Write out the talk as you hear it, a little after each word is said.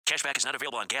Cashback is not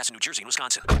available on gas in New Jersey and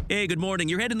Wisconsin. Hey, good morning.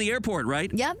 You're heading the airport,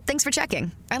 right? Yep, thanks for checking.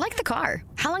 I like the car.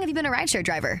 How long have you been a rideshare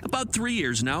driver? About 3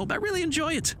 years now. I really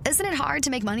enjoy it. Isn't it hard to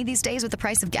make money these days with the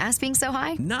price of gas being so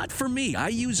high? Not for me. I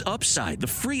use Upside, the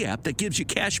free app that gives you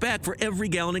cash back for every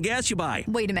gallon of gas you buy.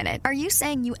 Wait a minute. Are you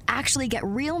saying you actually get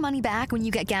real money back when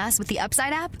you get gas with the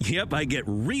Upside app? Yep, I get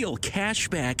real cash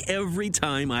back every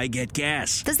time I get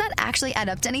gas. Does that actually add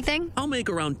up to anything? I'll make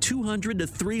around $200 to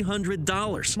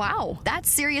 $300. Wow, that's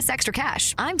serious extra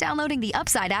cash. I'm downloading the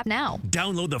Upside app now.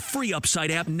 Download the free Upside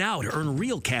app now to earn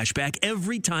real cash back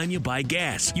every time you buy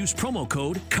gas. Use promo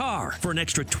code CAR for an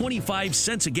extra 25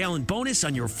 cents a gallon bonus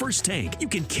on your first tank. You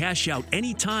can cash out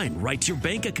anytime right to your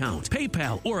bank account,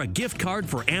 PayPal, or a gift card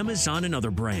for Amazon and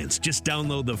other brands. Just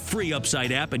download the free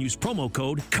Upside app and use promo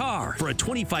code CAR for a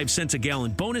 25 cents a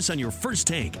gallon bonus on your first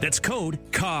tank. That's code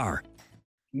CAR.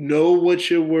 Know what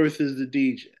your worth as the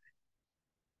DJ.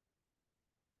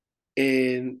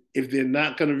 And if they're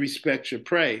not going to respect your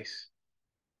price,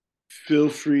 feel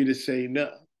free to say no.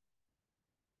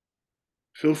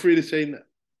 Feel free to say no.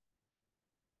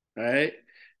 All right?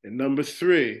 And number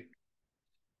 3,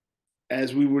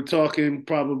 as we were talking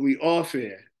probably off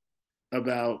air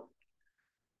about,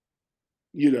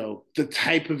 the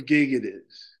type of gig it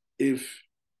is. If,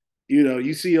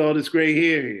 you see all this gray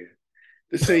hair here,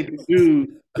 this ain't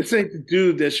the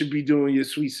dude that should be doing your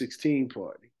Sweet 16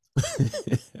 party.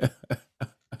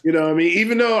 You know what I mean?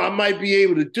 Even though I might be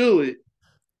able to do it,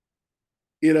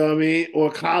 you know what I mean? Or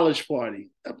a college party.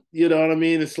 You know what I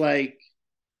mean? It's like,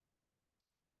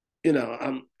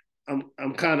 I'm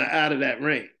kind of out of that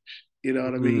range. You know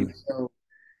what I mean? So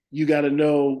you got to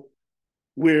know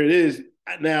where it is.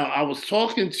 Now, I was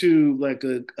talking to like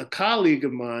a colleague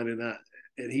of mine,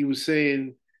 and he was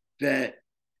saying that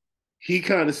he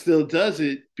kind of still does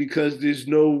it because there's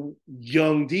no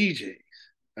young DJs,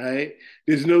 right?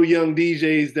 There's no young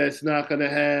DJs that's not going to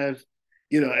have,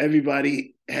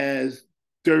 everybody has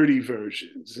dirty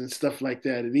versions and stuff like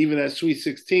that. And even at Sweet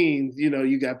 16,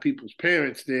 you got people's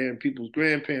parents there and people's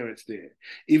grandparents there,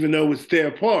 even though it's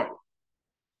their party.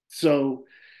 So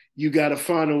you got to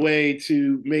find a way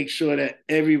to make sure that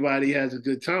everybody has a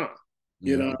good time.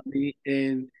 You know what I mean?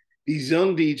 And these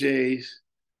young DJs,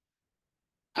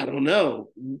 I don't know.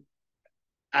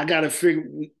 I got to figure,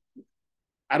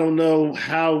 I don't know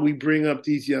how we bring up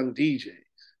these young DJs.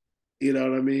 You know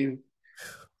what I mean?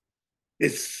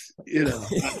 It's,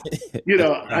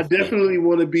 I definitely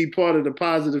want to be part of the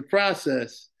positive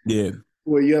process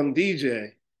for a young DJ.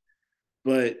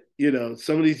 But,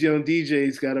 some of these young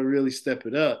DJs got to really step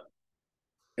it up.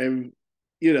 And,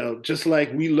 just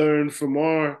like we learned from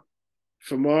our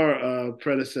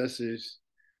predecessors,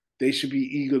 they should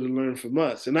be eager to learn from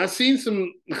us. And I've seen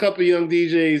a couple of young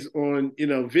DJs on,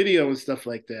 video and stuff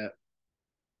like that.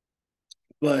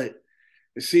 But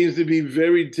it seems to be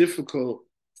very difficult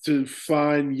to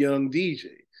find young DJs.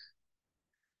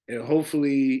 And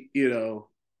hopefully,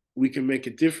 we can make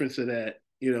a difference of that,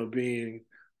 being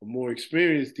a more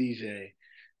experienced DJ,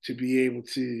 to be able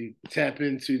to tap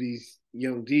into these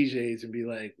young DJs and be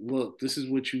like, look, this is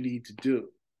what you need to do.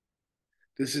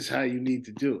 This is how you need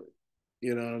to do it.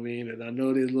 You know what I mean? And I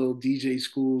know there's little DJ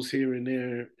schools here and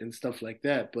there and stuff like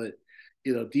that, but,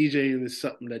 DJing is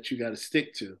something that you got to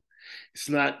stick to. It's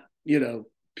not,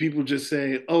 people just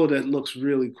say, oh, that looks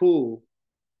really cool.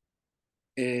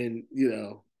 And,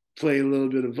 play a little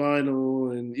bit of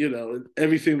vinyl and,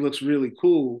 everything looks really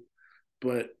cool.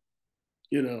 But,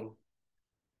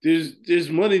 there's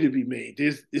money to be made.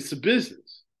 It's a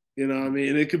business, and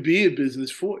it could be a business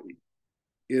for you.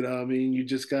 You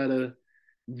just got to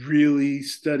really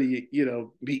study it,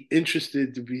 be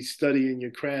interested to be studying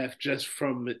your craft just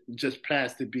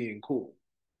past it being cool.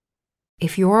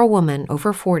 If you're a woman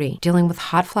over 40 dealing with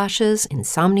hot flashes,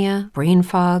 insomnia, brain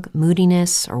fog,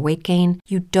 moodiness, or weight gain,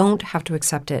 you don't have to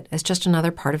accept it as just another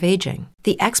part of aging.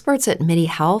 The experts at MIDI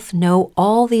Health know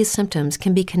all these symptoms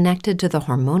can be connected to the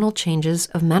hormonal changes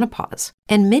of menopause.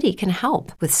 And MIDI can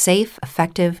help with safe,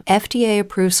 effective,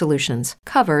 FDA-approved solutions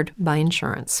covered by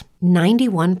insurance.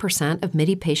 91% of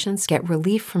MIDI patients get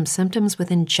relief from symptoms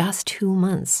within just 2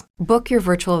 months. Book your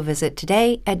virtual visit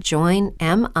today at joinmidi.com.